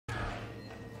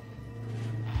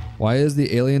Why is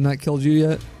the alien not killed you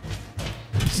yet?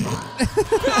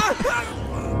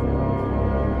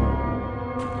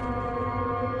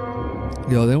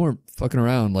 Yo, they weren't fucking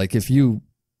around. Like, if you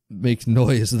make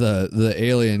noise, the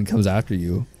alien comes after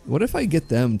you. What if I get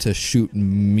them to shoot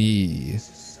me?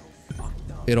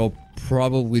 It'll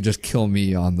probably just kill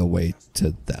me on the way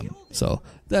to them. So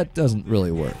that doesn't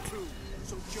really work.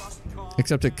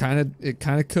 Except it kind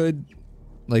of could.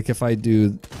 Like, if I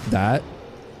do that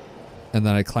and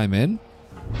then I climb in.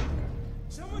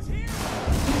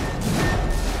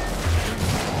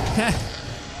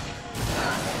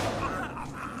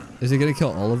 Is it gonna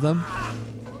kill all of them?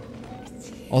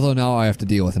 Although now I have to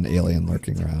deal with an alien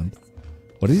lurking around.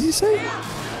 What did he say?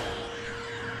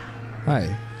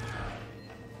 Hi.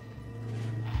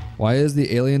 Why is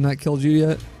the alien not killed you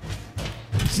yet?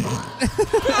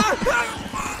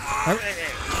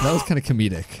 That was kind of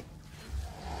comedic.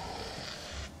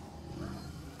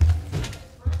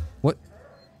 What?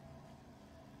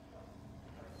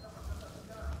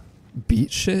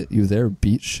 Beat shit? You there,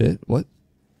 beat shit? What?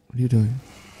 What are you doing?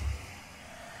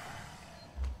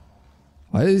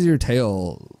 Why is your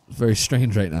tail very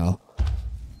strange right now?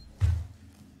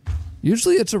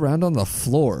 Usually it's around on the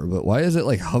floor, but why is it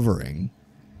like hovering?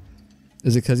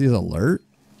 Is it because he's alert?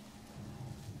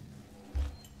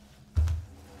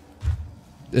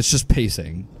 It's just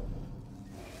pacing.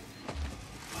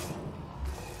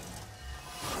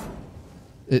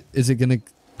 Is it gonna...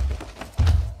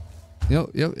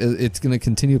 Yep, it's gonna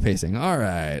continue pacing.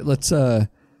 Alright, let's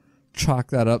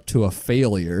chalk that up to a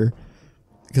failure.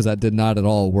 Because that did not at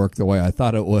all work the way I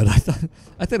thought it would. I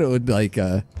thought it would like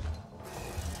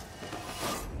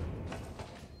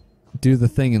do the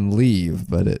thing and leave,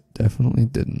 but it definitely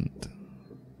didn't.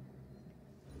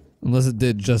 Unless it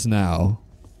did just now.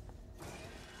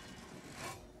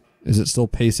 Is it still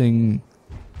pacing?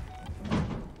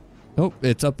 Nope,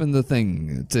 it's up in the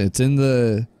thing. It's in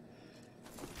the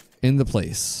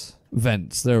place.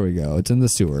 Vents. There we go. It's in the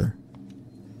sewer.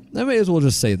 I may as well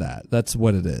just say that. That's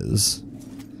what it is.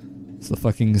 It's the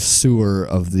fucking sewer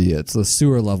of the... It's the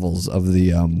sewer levels of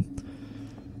the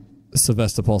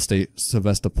Sevastopol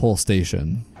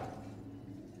station.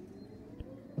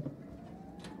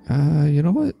 You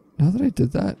know what? Now that I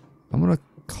did that, I'm gonna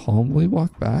calmly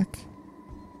walk back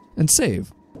and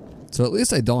save. So at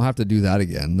least I don't have to do that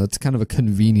again. That's kind of a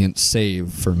convenient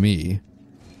save for me.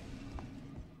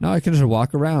 Now I can just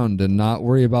walk around and not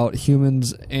worry about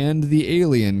humans and the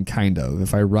alien, kind of.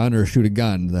 If I run or shoot a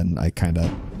gun, then I kind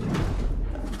of...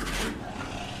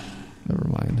 Never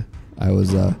mind. I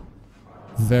was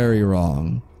very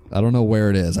wrong. I don't know where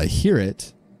it is. I hear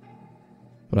it,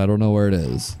 but I don't know where it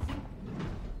is.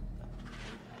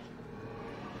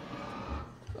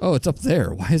 Oh, it's up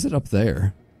there. Why is it up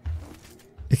there?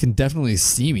 It can definitely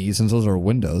see me since those are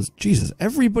windows. Jesus,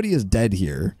 everybody is dead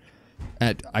here.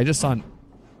 I just saw an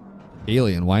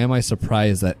alien. Why am I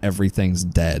surprised that everything's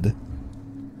dead?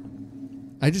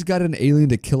 I just got an alien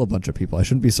to kill a bunch of people. I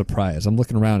shouldn't be surprised. I'm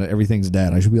looking around at everything's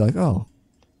dead. I should be like, oh,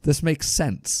 this makes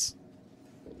sense.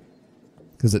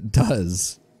 Because it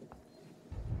does.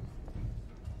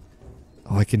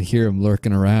 Oh, I can hear him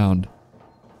lurking around.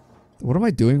 What am I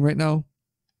doing right now?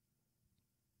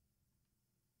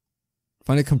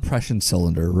 Find a compression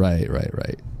cylinder. Right.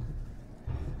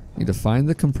 Need to find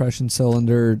the compression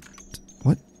cylinder.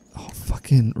 What? Oh,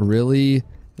 fucking really?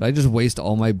 Did I just waste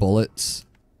all my bullets?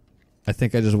 I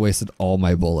think I just wasted all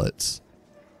my bullets.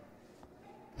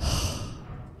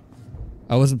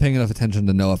 I wasn't paying enough attention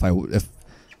to know if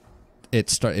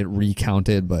it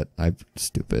recounted, but I'm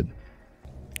stupid.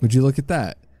 Would you look at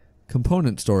that?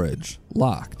 Component storage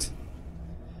locked.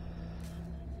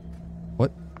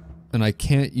 What? And I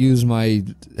can't use my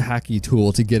hacky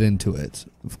tool to get into it,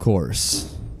 of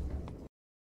course.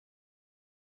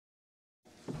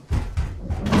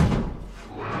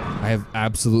 I have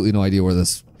absolutely no idea where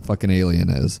this fucking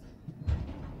alien is.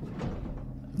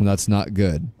 And that's not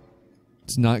good.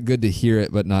 It's not good to hear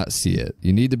it but not see it.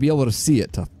 You need to be able to see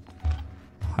it to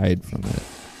hide from it.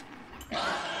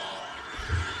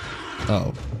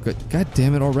 Oh, good. God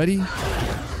damn it already.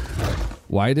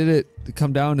 Why did it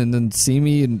come down and then see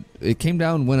me? And it came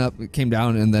down, went up, it came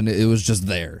down, and then it was just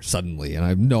there suddenly, and I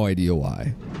have no idea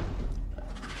why.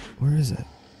 Where is it?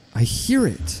 I hear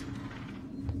it.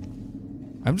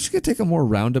 I'm just gonna take a more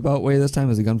roundabout way this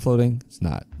time. Is the gun floating? It's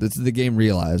not. This is the game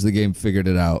realized. The game figured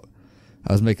it out.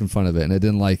 I was making fun of it and it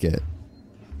didn't like it.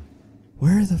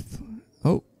 Where the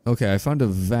oh, okay, I found a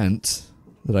vent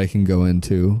that I can go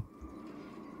into.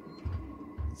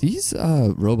 These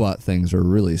robot things are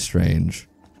really strange.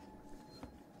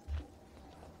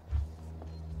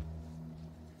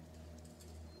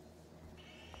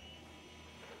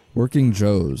 Working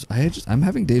Joe's. I'm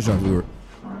having deja vu.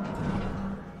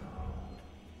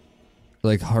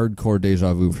 Like hardcore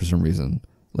deja vu for some reason.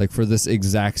 Like for this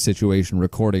exact situation,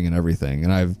 recording and everything.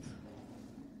 And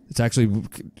it's actually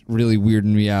really weirding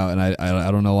me out, and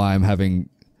I don't know why I'm having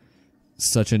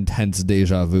such intense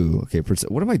deja vu. Okay,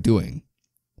 what am I doing?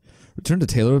 Return to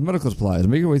Taylor with medical supplies.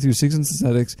 Make your way through Seeks and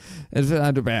Synthetics.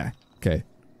 Okay.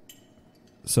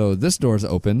 So this door's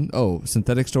open. Oh,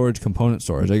 synthetic storage, component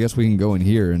storage. I guess we can go in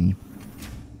here and...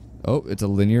 Oh, it's a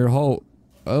linear hall.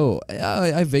 Oh,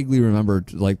 I vaguely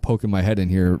remembered like poking my head in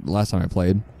here last time I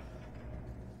played.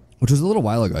 Which was a little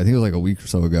while ago. I think it was like a week or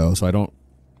so ago, so I don't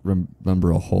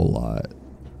remember a whole lot.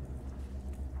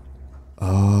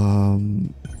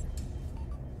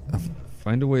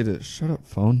 Find a way to... Shut up,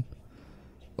 phone.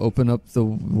 Open up the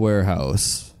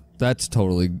warehouse. That's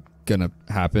totally gonna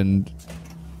happen.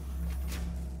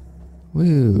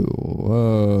 Whoa.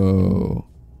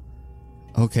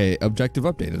 Okay, objective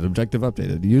updated. Objective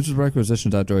updated. Use the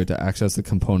requisitions android to access the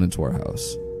components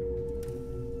warehouse.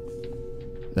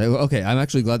 Okay, I'm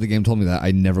actually glad the game told me that.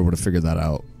 I never would have figured that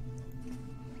out.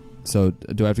 So,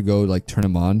 do I have to go, like, turn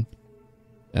him on?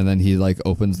 And then he, like,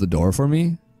 opens the door for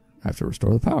me? I have to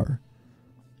restore the power.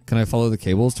 Can I follow the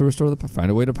cables to restore the power?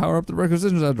 Find a way to power up the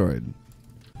requisitions android.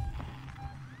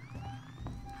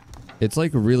 It's,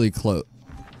 like, really close.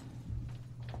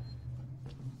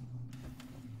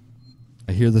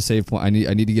 I hear the save point. I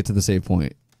need to get to the save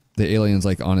point. The alien's,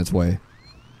 like, on its way.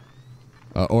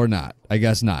 Or not. I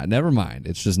guess not. Never mind.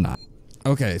 It's just not.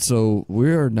 Okay, so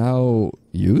we are now...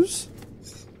 Use?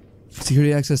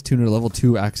 Security access tuner level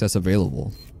 2 access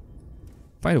available.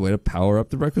 Find a way to power up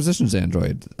the requisitions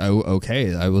android. Oh,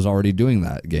 okay, I was already doing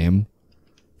that, game.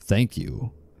 Thank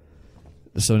you.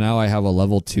 So now I have a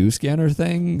level 2 scanner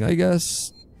thing, I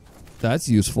guess? That's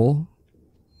useful.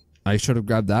 I should have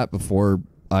grabbed that before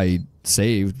I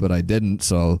saved, but I didn't,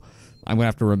 so... I'm gonna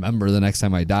have to remember the next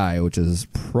time I die, which is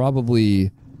probably,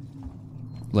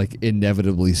 like,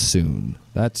 inevitably soon.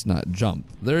 That's not jump.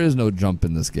 There is no jump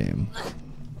in this game.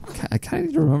 I kind of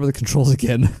need to remember the controls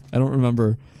again. I don't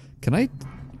remember. Can I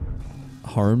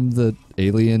harm the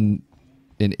alien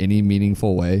in any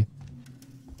meaningful way?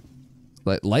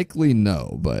 Like, likely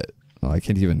no, but I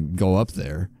can't even go up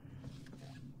there.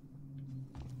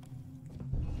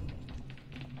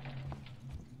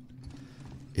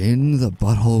 In the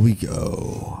butthole we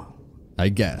go. I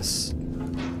guess.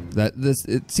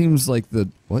 It seems like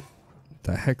what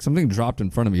the heck? Something dropped in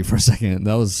front of me for a second.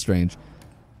 That was strange.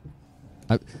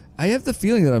 I have the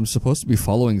feeling that I'm supposed to be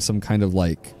following some kind of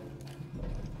like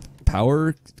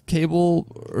power cable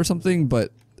or something,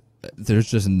 but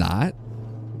there's just not.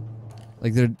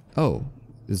 Like oh,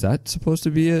 is that supposed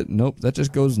to be it? Nope, that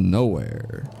just goes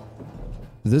nowhere.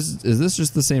 Is this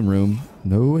just the same room?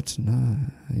 No, it's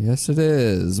not. Yes, it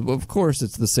is. Of course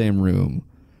it's the same room.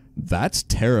 That's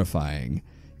terrifying.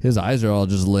 His eyes are all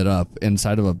just lit up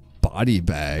inside of a body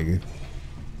bag.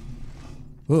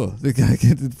 Oh, the guy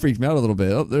freaked me out a little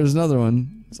bit. Oh, there's another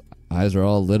one. His eyes are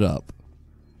all lit up.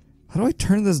 How do I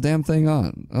turn this damn thing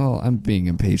on? Oh, I'm being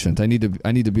impatient. I need to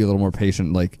be a little more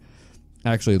patient, like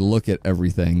actually look at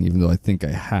everything, even though I think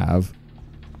I have.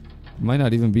 It might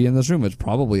not even be in this room. It's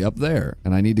probably up there.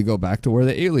 And I need to go back to where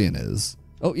the alien is.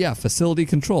 Oh, yeah, facility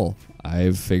control.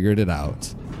 I've figured it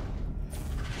out.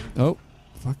 Oh,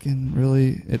 fucking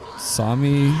really? It saw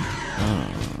me?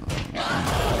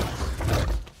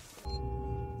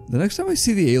 The next time I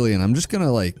see the alien, I'm just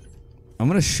gonna, like... I'm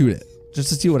gonna shoot it. Just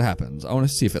to see what happens. I want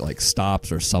to see if it, like,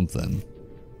 stops or something.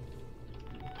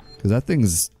 Because that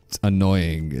thing's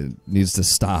annoying. It needs to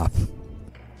stop.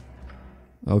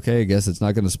 Okay, I guess it's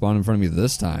not going to spawn in front of me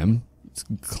this time. Let's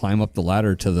climb up the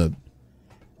ladder to the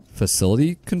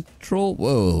facility control.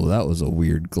 Whoa, that was a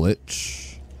weird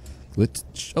glitch.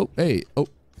 Oh, hey. Oh,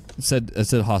 it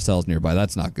said hostiles nearby.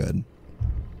 That's not good.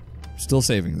 Still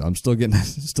saving though. I'm still getting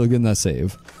that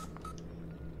save.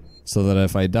 So that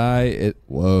if I die,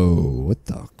 whoa, what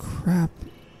the crap?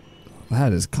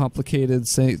 That is complicated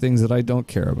things that I don't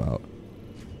care about.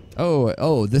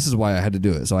 Oh, this is why I had to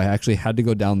do it. So I actually had to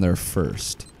go down there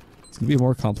first. It's gonna be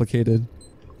more complicated.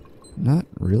 Not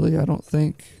really, I don't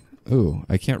think. Ooh,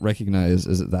 I can't recognize.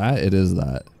 Is it that? It is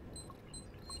that.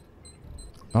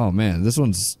 Oh man, this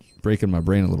one's breaking my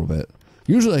brain a little bit.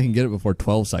 Usually I can get it before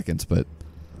 12 seconds, but...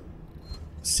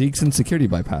 Seeks and security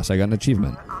bypass. I got an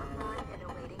achievement.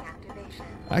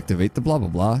 Activate the blah blah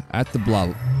blah at the blah...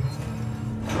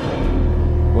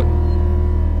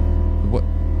 What?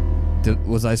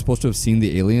 Was I supposed to have seen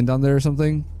the alien down there or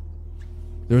something?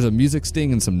 There was a music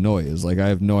sting and some noise. Like, I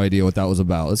have no idea what that was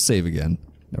about. Let's save again.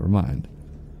 Never mind.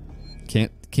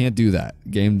 Can't do that.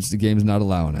 The game's not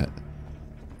allowing it.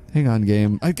 Hang on,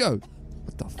 game. I go.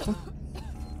 What the fuck?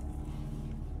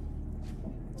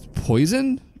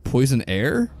 Poison? Poison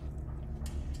air?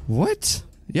 What?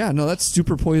 Yeah, no, that's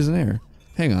super poison air.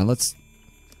 Hang on, let's...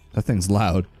 That thing's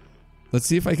loud. Let's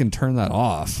see if I can turn that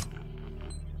off.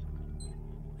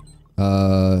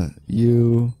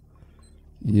 You,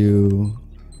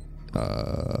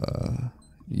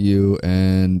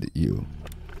 and you.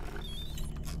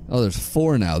 Oh, there's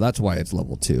 4 now. That's why it's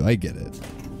level 2. I get it.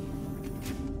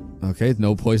 Okay,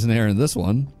 no poison air in this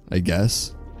one, I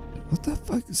guess. What the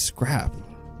fuck is scrap?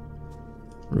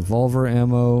 Revolver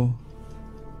ammo.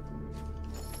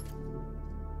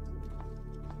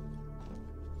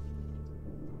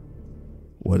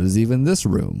 What is even this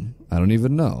room? I don't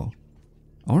even know.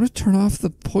 I want to turn off the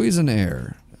poison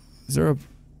air. Is there a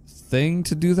thing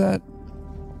to do that?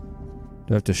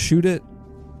 Do I have to shoot it?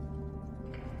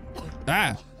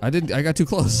 Ah! I got too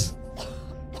close.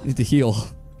 I need to heal.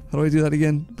 How do I do that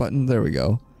again? Button, there we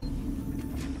go.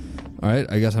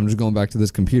 Alright, I guess I'm just going back to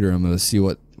this computer. I'm gonna see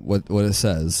what it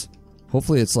says.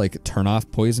 Hopefully it's like turn off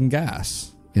poison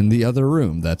gas in the other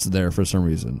room that's there for some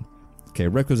reason. Okay,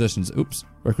 requisitions. Oops.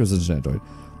 Requisitions Android.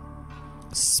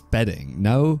 Spedding.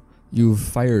 Now you've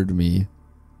fired me.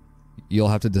 You'll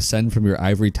have to descend from your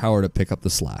ivory tower to pick up the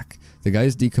slack. The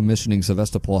guys decommissioning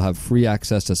Sevastopol have free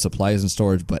access to supplies and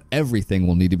storage, but everything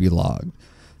will need to be logged.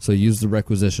 So use the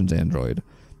requisitions android.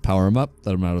 Power him up,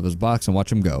 let him out of his box, and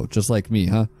watch him go. Just like me,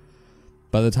 huh?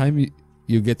 By the time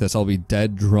you get this, I'll be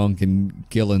dead drunk in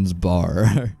Gillen's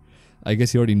bar. I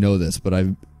guess you already know this, but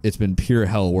it's been pure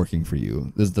hell working for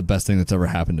you. This is the best thing that's ever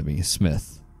happened to me.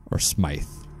 Smith. Or Smythe.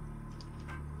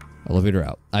 Elevator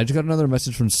out. I just got another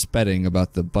message from Spedding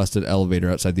about the busted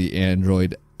elevator outside the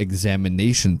Android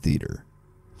Examination Theater.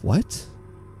 What?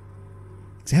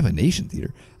 Examination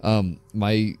Theater?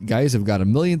 My guys have got a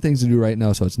million things to do right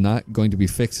now, so it's not going to be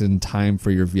fixed in time for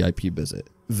your VIP visit.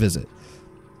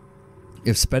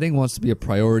 If Spedding wants to be a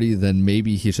priority, then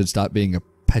maybe he should stop being a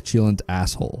petulant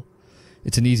asshole.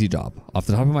 It's an easy job. Off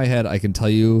the top of my head, I can tell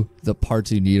you the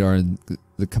parts you need are in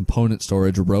the component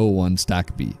storage, row 1,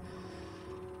 stack B.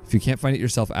 If you can't find it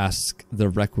yourself, ask the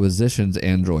requisitions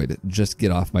android. Just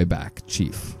get off my back,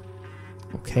 Chief.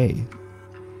 Okay.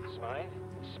 Smythe,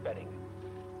 Spedding.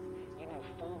 You knew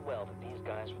full well that these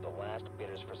guys were the last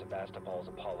bidders for Sevastopol's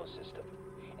Apollo system,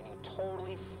 and you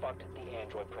totally fucked the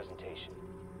android presentation.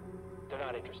 They're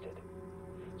not interested.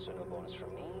 So no bonus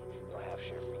from me, no half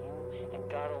share for you,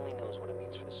 and God only knows what it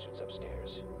means for the suits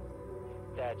upstairs.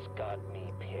 That's got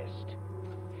me pissed.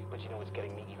 But you know what's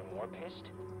getting me even more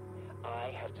pissed?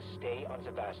 I have to stay on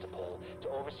Sevastopol to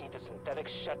oversee the synthetic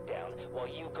shutdown while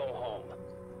you go home.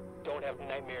 Don't have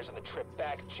nightmares on the trip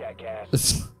back,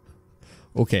 jackass.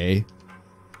 Okay.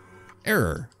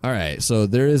 Error. Alright, so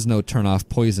there is no turn off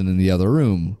poison in the other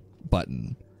room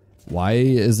button. Why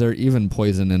is there even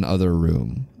poison in other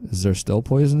room? Is there still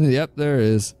poison? Yep, there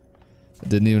is. I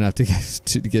didn't even have to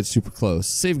get super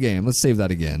close. Save game. Let's save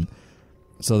that again.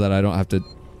 So that I don't have to,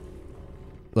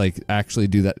 like, actually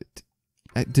do that.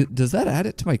 Does that add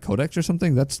it to my codex or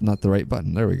something? That's not the right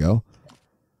button. There we go.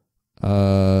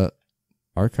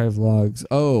 Archive logs.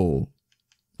 Oh,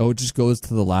 it just goes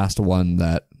to the last one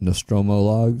that Nostromo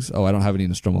logs. Oh, I don't have any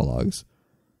Nostromo logs.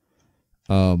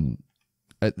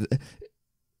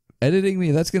 Editing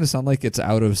me, that's going to sound like it's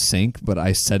out of sync, but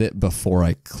I said it before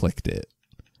I clicked it.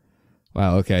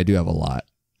 Wow, okay, I do have a lot.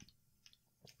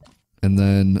 And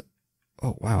then,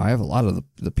 oh wow, I have a lot of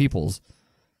the people's.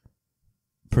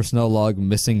 Personnel log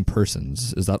missing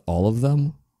persons. Is that all of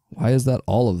them? Why is that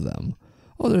all of them?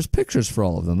 Oh, there's pictures for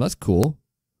all of them. That's cool.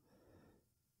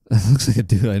 That looks like a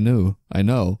dude I knew. I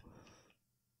know.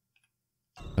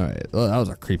 All right. Well, that was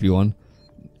a creepy one.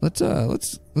 Let's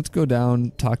go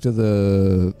down, talk to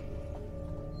the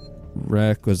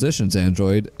requisitions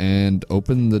android, and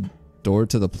open the door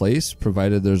to the place.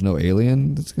 Provided there's no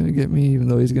alien that's gonna get me, even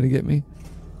though he's gonna get me.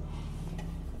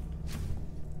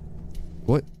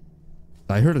 What?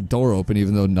 I heard a door open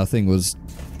even though nothing was...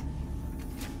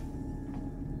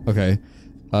 Okay.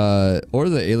 Or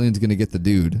the alien's gonna get the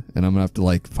dude, and I'm gonna have to,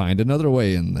 like, find another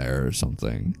way in there or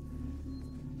something.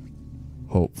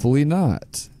 Hopefully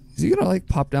not. Is he gonna, like,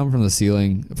 pop down from the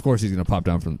ceiling? Of course he's gonna pop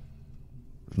down from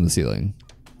the ceiling.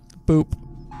 Boop.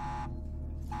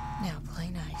 Now play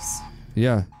nice.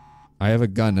 Yeah. I have a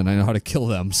gun and I know how to kill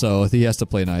them, so he has to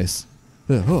play nice.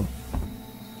 Oh.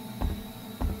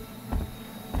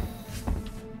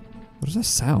 What is that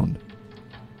sound?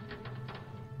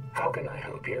 How can I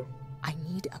help you? I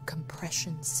need a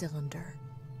compression cylinder.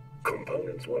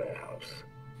 Components warehouse.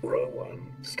 Row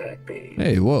 1, stack B.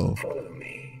 Hey, whoa. Follow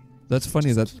me. That's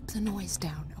funny. Just keep the noise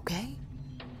down, okay?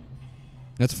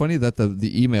 It's funny that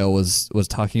the email was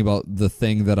talking about the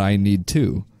thing that I need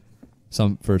too.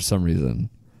 For some reason.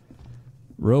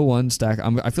 Row 1 stack.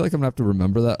 I feel like I'm gonna have to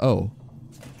remember that. Oh.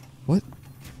 What?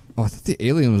 Oh, I thought the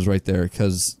alien was right there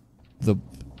because the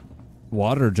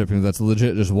water dripping, that's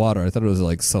legit just water. I thought it was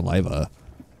like saliva.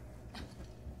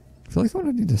 I feel like I'm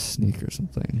gonna need to sneak or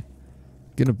something.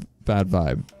 Get a bad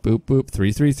vibe. Boop boop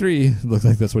 333. Looks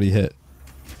like that's what he hit.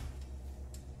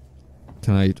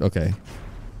 Can I? Okay.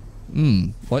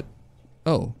 What?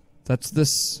 Oh, that's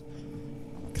this.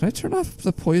 Can I turn off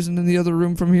the poison in the other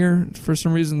room from here? For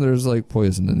some reason, there's like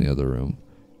poison in the other room.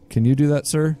 Can you do that,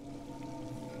 sir?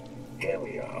 Here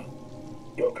we are.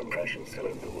 Your compression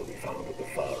cylinder will be found at the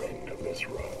far end of this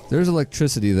row. There's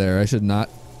electricity there. I should not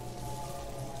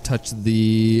touch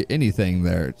the anything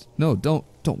there. No, don't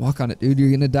walk on it, dude.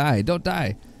 You're gonna die. Don't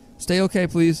die. Stay okay,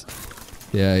 please.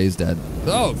 Yeah, he's dead.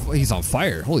 Oh, he's on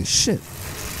fire. Holy shit.